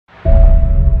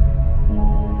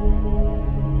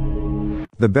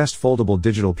The best foldable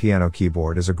digital piano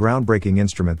keyboard is a groundbreaking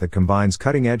instrument that combines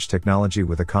cutting-edge technology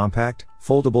with a compact,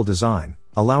 foldable design,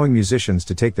 allowing musicians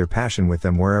to take their passion with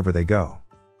them wherever they go.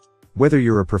 Whether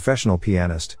you're a professional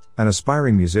pianist, an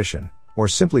aspiring musician, or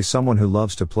simply someone who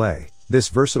loves to play, this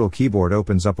versatile keyboard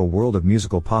opens up a world of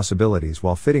musical possibilities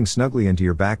while fitting snugly into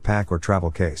your backpack or travel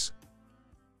case.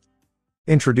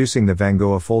 Introducing the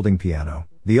Vangoa folding piano,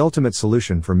 the ultimate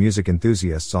solution for music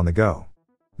enthusiasts on the go.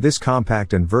 This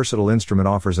compact and versatile instrument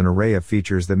offers an array of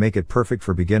features that make it perfect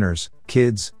for beginners,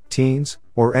 kids, teens,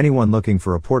 or anyone looking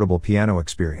for a portable piano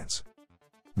experience.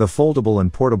 The foldable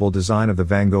and portable design of the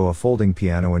Vangoa folding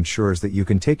piano ensures that you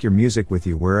can take your music with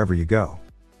you wherever you go.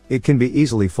 It can be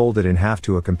easily folded in half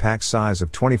to a compact size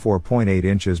of 24.8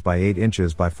 inches by 8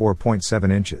 inches by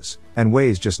 4.7 inches, and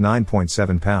weighs just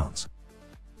 9.7 pounds.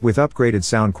 With upgraded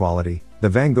sound quality, the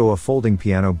Vangoa folding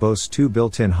piano boasts two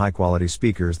built-in high-quality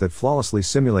speakers that flawlessly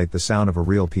simulate the sound of a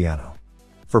real piano.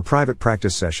 For private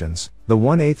practice sessions, the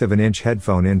 1/8 of an inch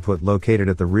headphone input located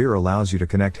at the rear allows you to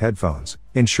connect headphones,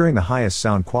 ensuring the highest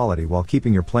sound quality while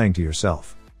keeping your playing to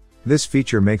yourself. This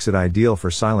feature makes it ideal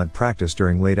for silent practice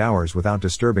during late hours without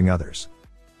disturbing others.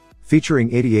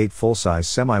 Featuring 88 full-size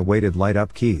semi-weighted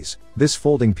light-up keys, this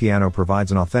folding piano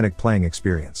provides an authentic playing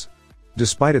experience.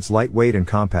 Despite its lightweight and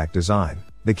compact design,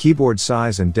 the keyboard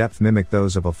size and depth mimic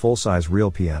those of a full-size real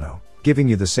piano, giving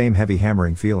you the same heavy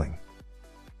hammering feeling.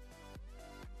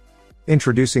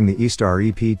 Introducing the Eastar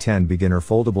EP10 Beginner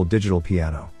Foldable Digital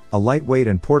Piano, a lightweight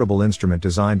and portable instrument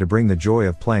designed to bring the joy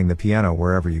of playing the piano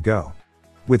wherever you go.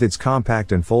 With its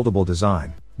compact and foldable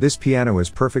design, this piano is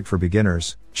perfect for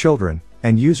beginners, children,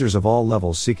 and users of all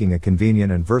levels seeking a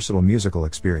convenient and versatile musical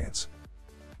experience.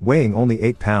 Weighing only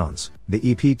 8 pounds, the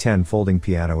EP10 folding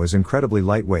piano is incredibly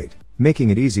lightweight,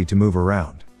 making it easy to move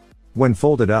around. When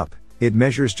folded up, it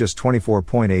measures just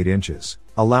 24.8 inches,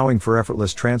 allowing for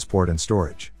effortless transport and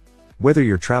storage. Whether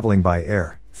you're traveling by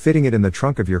air, fitting it in the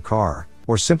trunk of your car,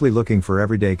 or simply looking for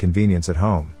everyday convenience at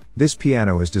home, this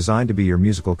piano is designed to be your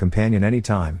musical companion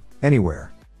anytime,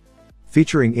 anywhere.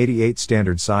 Featuring 88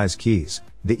 standard size keys,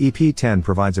 the EP10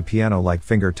 provides a piano-like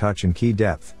finger touch and key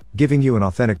depth, giving you an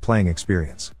authentic playing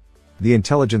experience. The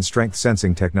intelligent strength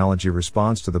sensing technology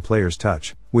responds to the player's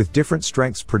touch, with different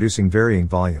strengths producing varying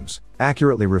volumes,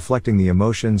 accurately reflecting the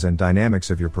emotions and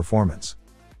dynamics of your performance.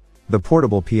 The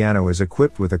portable piano is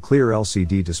equipped with a clear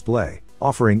LCD display,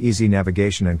 offering easy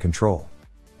navigation and control.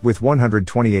 With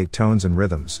 128 tones and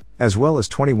rhythms, as well as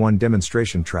 21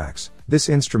 demonstration tracks, this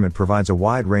instrument provides a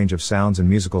wide range of sounds and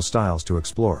musical styles to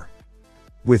explore.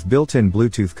 With built-in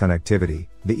Bluetooth connectivity,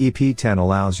 the EP10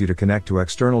 allows you to connect to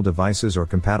external devices or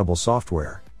compatible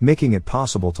software, making it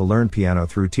possible to learn piano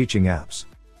through teaching apps.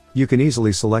 You can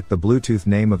easily select the Bluetooth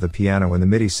name of the piano in the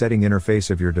MIDI setting interface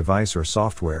of your device or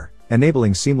software,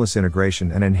 enabling seamless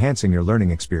integration and enhancing your learning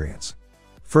experience.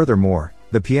 Furthermore,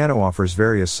 the piano offers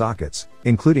various sockets,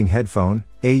 including headphone,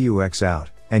 AUX out,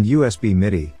 and USB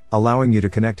MIDI, allowing you to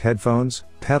connect headphones,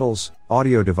 pedals,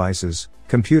 audio devices,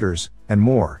 computers, and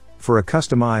more, for a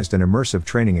customized and immersive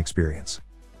training experience.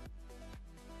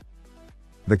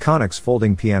 The KONIX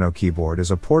folding piano keyboard is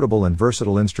a portable and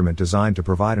versatile instrument designed to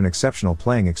provide an exceptional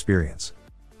playing experience.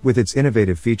 With its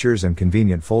innovative features and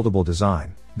convenient foldable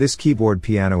design, this keyboard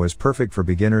piano is perfect for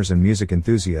beginners and music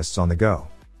enthusiasts on the go.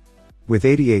 With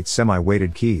 88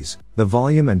 semi-weighted keys, the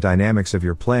volume and dynamics of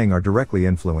your playing are directly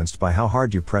influenced by how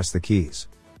hard you press the keys.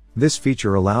 This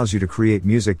feature allows you to create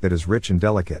music that is rich and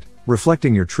delicate,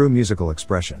 reflecting your true musical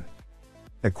expression.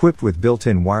 Equipped with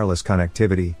built-in wireless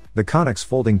connectivity, the KONIX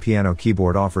folding piano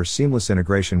keyboard offers seamless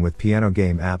integration with piano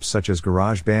game apps such as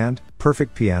GarageBand,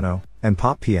 Perfect Piano, and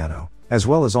Pop Piano, as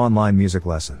well as online music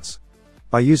lessons.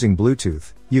 By using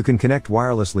Bluetooth, you can connect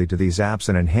wirelessly to these apps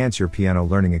and enhance your piano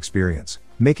learning experience,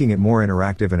 making it more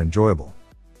interactive and enjoyable.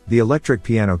 The electric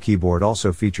piano keyboard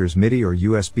also features MIDI or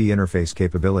USB interface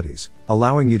capabilities,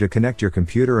 allowing you to connect your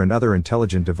computer and other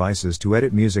intelligent devices to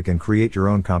edit music and create your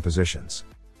own compositions.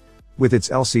 With its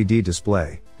LCD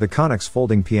display, the KONIX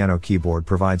folding piano keyboard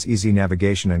provides easy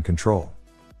navigation and control.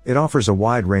 It offers a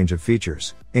wide range of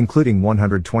features, including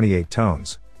 128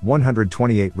 tones,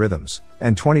 128 rhythms,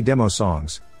 and 20 demo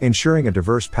songs, ensuring a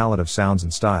diverse palette of sounds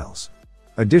and styles.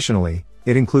 Additionally,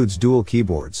 it includes dual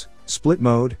keyboards, split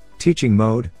mode, teaching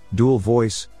mode, dual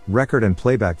voice, record and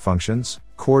playback functions,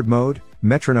 chord mode,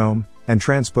 metronome, and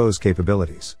transpose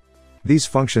capabilities. These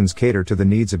functions cater to the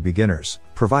needs of beginners,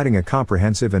 providing a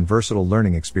comprehensive and versatile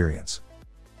learning experience.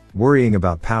 Worrying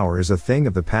about power is a thing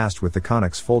of the past with the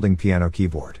KONIX folding piano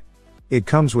keyboard. It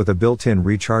comes with a built-in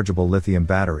rechargeable lithium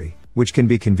battery, which can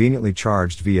be conveniently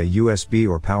charged via USB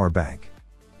or power bank.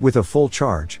 With a full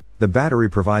charge, The battery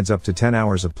provides up to 10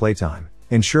 hours of playtime,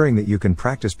 ensuring that you can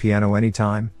practice piano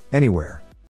anytime, anywhere.